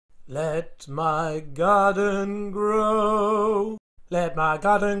Let my garden grow. Let my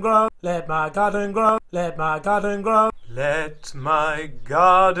garden grow. Let my garden grow. Let my garden grow. Let my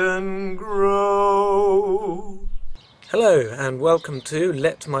garden grow. Hello and welcome to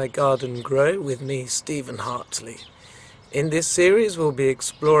Let My Garden Grow with me, Stephen Hartley. In this series we'll be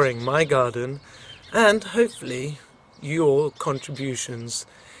exploring my garden and hopefully your contributions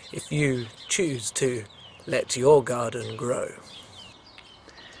if you choose to let your garden grow.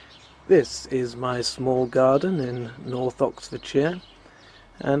 This is my small garden in North Oxfordshire,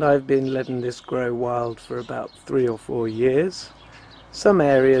 and I've been letting this grow wild for about 3 or 4 years. Some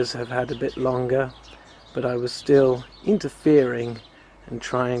areas have had a bit longer, but I was still interfering and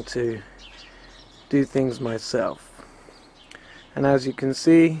trying to do things myself. And as you can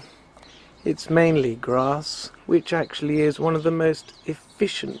see, it's mainly grass, which actually is one of the most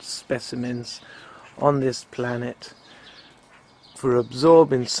efficient specimens on this planet for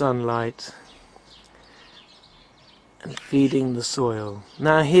absorbing sunlight and feeding the soil.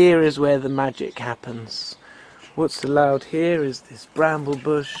 Now here is where the magic happens. What's allowed here is this bramble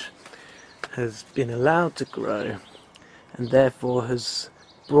bush has been allowed to grow and therefore has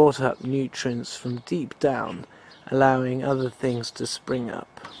brought up nutrients from deep down, allowing other things to spring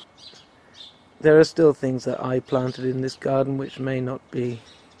up. There are still things that I planted in this garden which may not be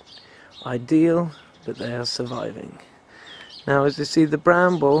ideal, but they are surviving. Now as you see, the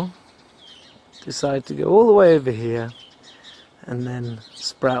bramble decided to go all the way over here and then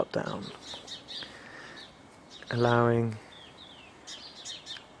sprout down, allowing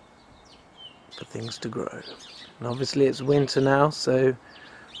for things to grow. And obviously it's winter now, so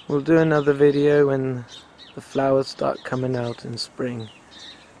we'll do another video when the flowers start coming out in spring.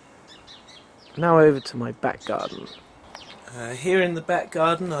 Now over to my back garden. Here in the back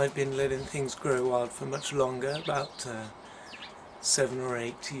garden I've been letting things grow wild for much longer, about 7 or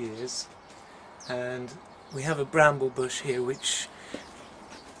 8 years, and we have a bramble bush here which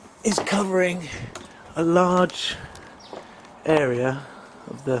is covering a large area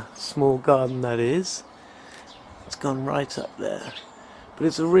of the small garden that is. It's gone right up there, but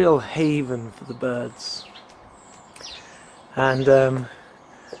it's a real haven for the birds, and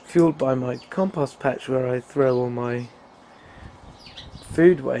fueled by my compost patch where I throw all my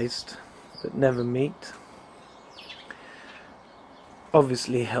food waste but never meat,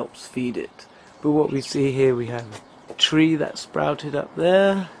 obviously helps feed it. But what we see here, we have a tree that sprouted up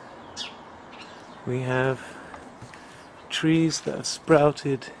there, we have trees that have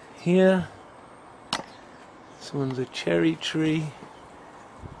sprouted here. This one's a cherry tree,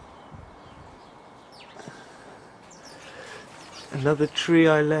 another tree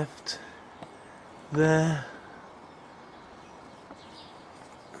I left there.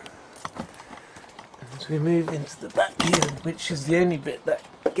 As we move into the back here, which is the only bit that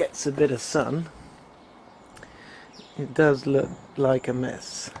gets a bit of sun, it does look like a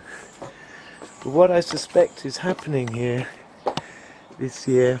mess. But what I suspect is happening here this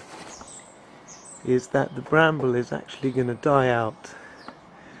year is that the bramble is actually going to die out.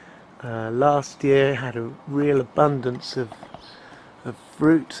 Last year had a real abundance of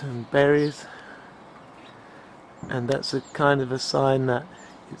fruit and berries, and that's a kind of a sign that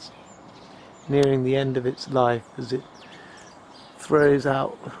it's nearing the end of its life as it throws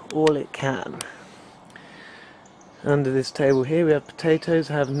out all it can. Under this table here we have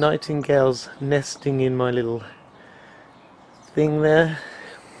potatoes. I have nightingales nesting in my little thing there.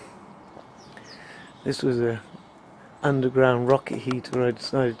 This was a underground rocket heater I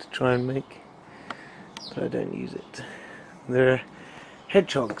decided to try and make, but I don't use it. There are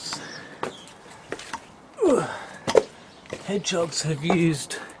hedgehogs. Ugh. Hedgehogs have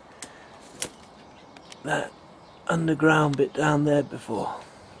used that underground bit down there before,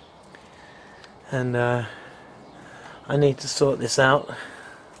 and I need to sort this out.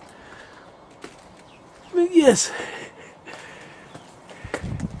 But yes,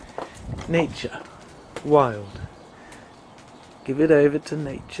 nature, wild, give it over to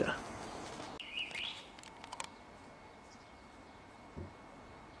nature.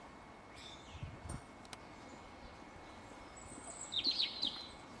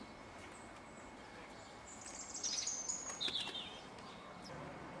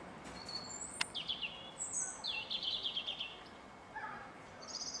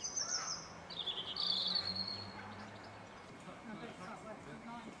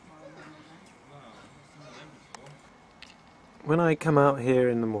 When I come out here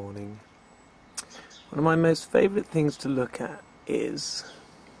in the morning, one of my most favourite things to look at is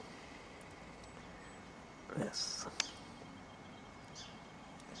this.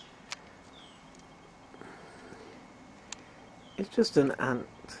 It's just an ant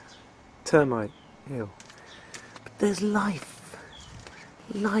termite hill. But there's life.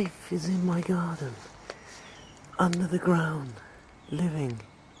 Life is in my garden. Under the ground. Living.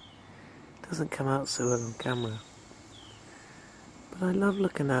 Doesn't come out so well on camera. But I love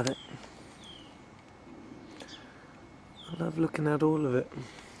looking at it. I love looking at all of it.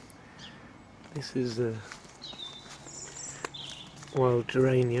 This is a wild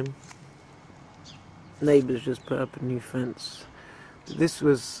geranium. Neighbours just put up a new fence. This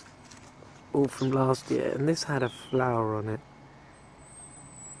was all from last year, and this had a flower on it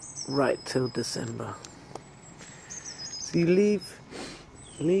right till December. So you leave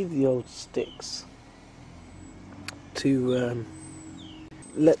the old sticks to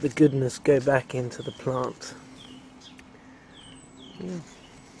let the goodness go back into the plant. Yeah.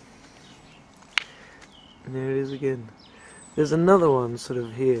 And there it is again. There's another one sort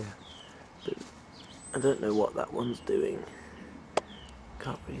of here, but I don't know what that one's doing.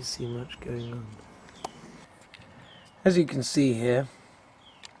 Can't really see much going on. As you can see here,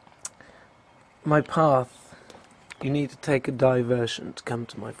 my path, you need to take a diversion to come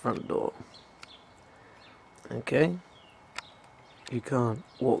to my front door. Okay? You can't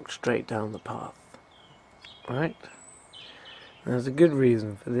walk straight down the path. Right? There's a good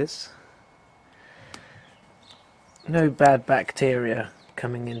reason for this. No bad bacteria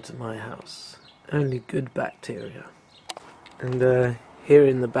coming into my house. Only good bacteria. And here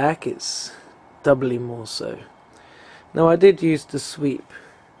in the back it's doubly more so. Now I did used to sweep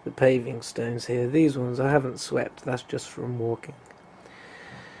the paving stones here. These ones I haven't swept, that's just from walking.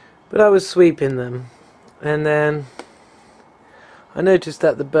 But I was sweeping them, and then I noticed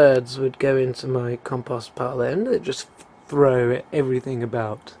that the birds would go into my compost pile there and they'd just throw everything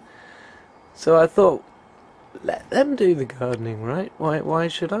about. So I thought, let them do the gardening, right? Why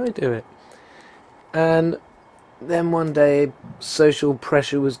should I do it? And then one day social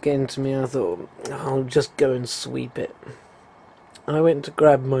pressure was getting to me, and I thought, I'll just go and sweep it. I went to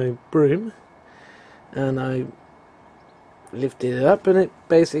grab my broom and I lifted it up and it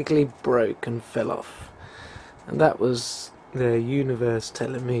basically broke and fell off. And that was the universe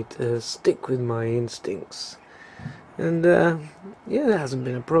telling me to stick with my instincts. And yeah, it hasn't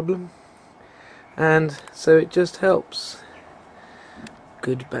been a problem. And so it just helps.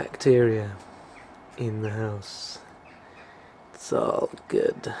 Good bacteria in the house. It's all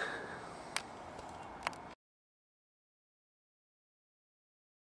good.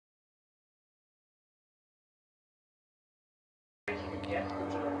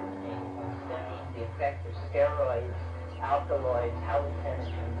 The effect of steroids, alkaloids,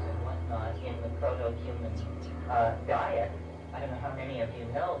 hallucinogens, and whatnot in the proto-human diet. I don't know how many of you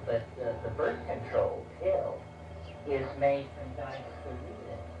know, but the birth control pill is made from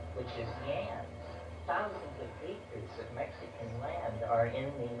diascorea, which is yams. Thousands of acres of Mexican land are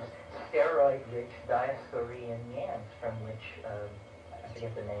in these steroid-rich diascorean yams, from which, I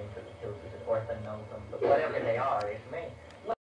forget the name for the pills, is it orphanosum, but whatever they are, is made.